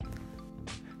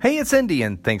Hey, it's Indy,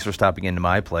 and thanks for stopping into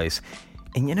my place.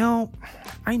 And you know,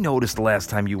 I noticed the last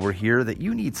time you were here that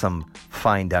you need some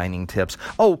fine dining tips.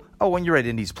 Oh, when you're at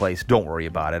Indy's place, don't worry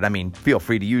about it. I mean, feel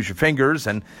free to use your fingers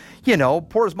and,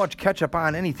 pour as much ketchup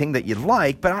on anything that you'd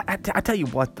like. But I tell you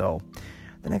what, though,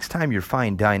 the next time you're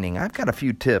fine dining, I've got a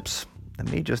few tips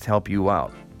that may just help you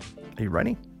out. Are you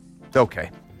ready?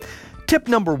 Okay. Tip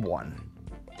number 1.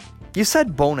 You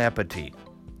said bon appetit.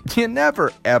 You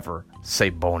never, ever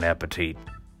say bon appetit.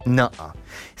 Nuh-uh.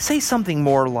 Say something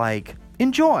more like,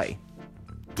 enjoy.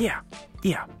 Yeah.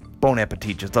 Bon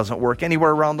appetit just doesn't work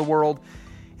anywhere around the world.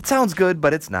 It sounds good,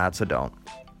 but it's not, so don't.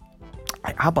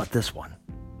 How about this one?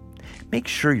 Make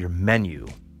sure your menu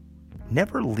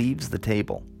never leaves the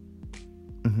table.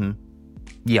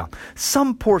 Yeah,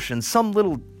 some portion, some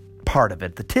little part of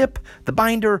it, the tip, the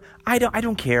binder, I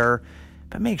don't care.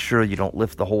 But make sure you don't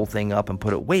lift the whole thing up and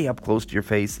put it way up close to your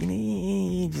face.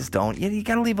 You just don't. You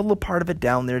got to leave a little part of it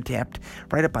down there tapped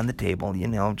right up on the table.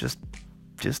 Just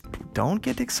don't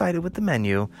get excited with the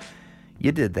menu.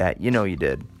 You did that. You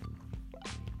did.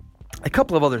 A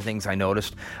couple of other things I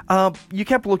noticed. You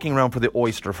kept looking around for the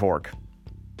oyster fork.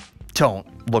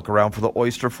 Don't look around for the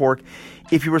oyster fork.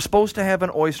 If you were supposed to have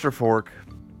an oyster fork,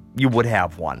 you would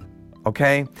have one.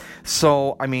 Okay?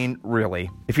 So,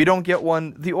 really, if you don't get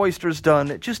one, the oyster's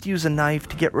done. Just use a knife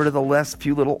to get rid of the last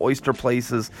few little oyster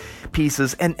pieces.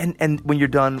 And when you're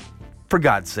done, for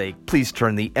God's sake, please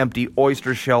turn the empty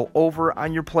oyster shell over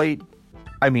on your plate.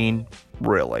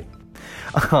 Really.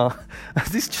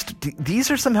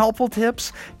 These are some helpful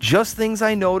tips. Just things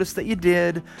I noticed that you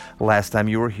did last time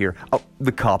you were here. Oh,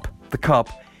 the cup.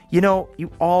 You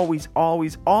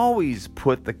always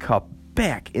put the cup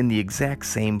back in the exact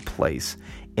same place,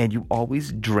 and you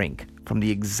always drink from the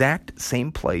exact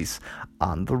same place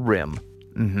on the rim.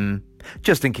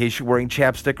 Just in case you're wearing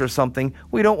chapstick or something,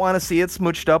 we don't want to see it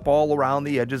smooched up all around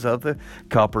the edges of the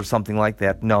cup or something like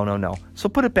that. No. So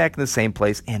put it back in the same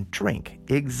place and drink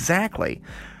exactly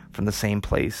from the same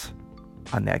place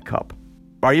on that cup.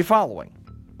 Are you following?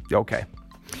 Okay.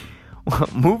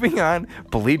 Moving on,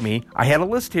 believe me, I had a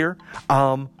list here.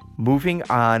 Moving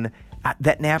on,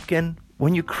 that napkin,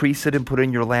 when you crease it and put it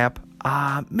in your lap,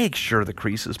 make sure the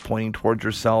crease is pointing towards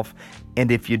yourself.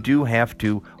 And if you do have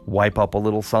to wipe up a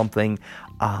little something,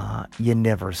 you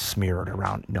never smear it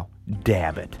around. No,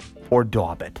 dab it or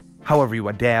daub it. However you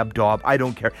want, daub, I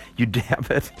don't care. You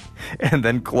dab it and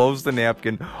then close the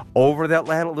napkin over that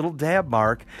little dab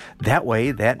mark. That way,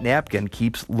 that napkin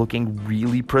keeps looking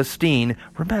really pristine.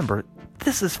 Remember,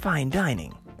 this is fine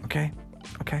dining, okay?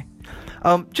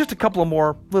 Just a couple of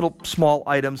more little small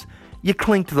items. You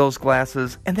clinked those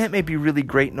glasses, and that may be really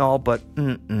great and all, but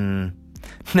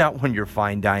not when you're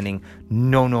fine dining.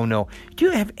 No. Do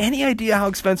you have any idea how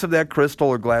expensive that crystal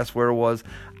or glassware was?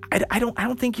 I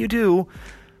don't think you do.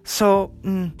 So,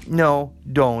 no,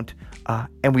 don't.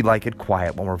 And we like it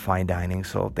quiet when we're fine dining,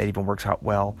 so that even works out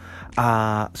well.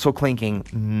 So clinking,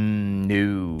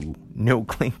 no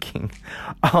clinking.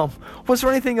 Was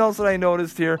there anything else that I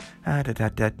noticed here?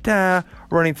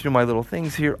 Running through my little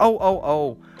things here.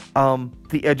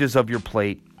 The edges of your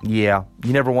plate. Yeah,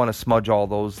 you never want to smudge all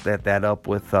that up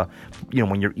with,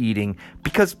 when you're eating,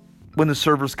 because when the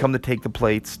servers come to take the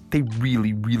plates, they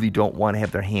really, really don't want to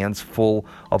have their hands full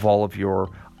of all of your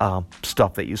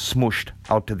stuff that you smooshed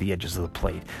out to the edges of the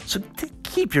plate. So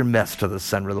keep your mess to the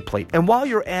center of the plate. And while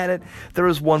you're at it, there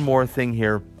is one more thing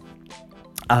here.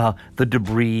 The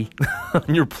debris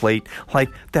on your plate, like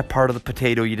that part of the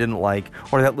potato you didn't like,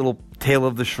 or that little tail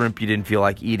of the shrimp you didn't feel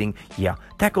like eating. Yeah,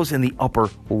 that goes in the upper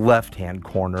left-hand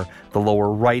corner. The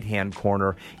lower right-hand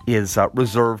corner is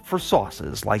reserved for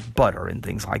sauces like butter and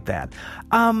things like that.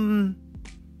 And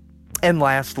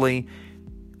lastly,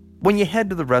 when you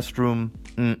head to the restroom,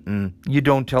 you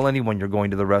don't tell anyone you're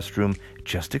going to the restroom.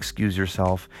 Just excuse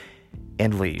yourself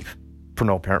and leave for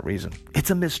no apparent reason.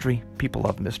 It's a mystery. People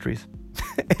love mysteries.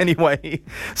 Anyway,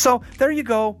 so there you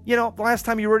go. Last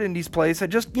time you were at Indy's place, I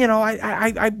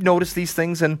noticed these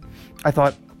things, and I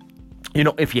thought,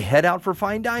 if you head out for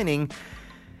fine dining,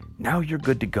 now you're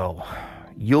good to go.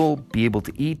 You'll be able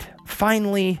to eat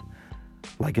finally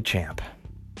like a champ.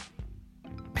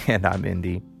 And I'm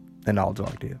Indy, and I'll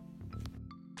talk to you.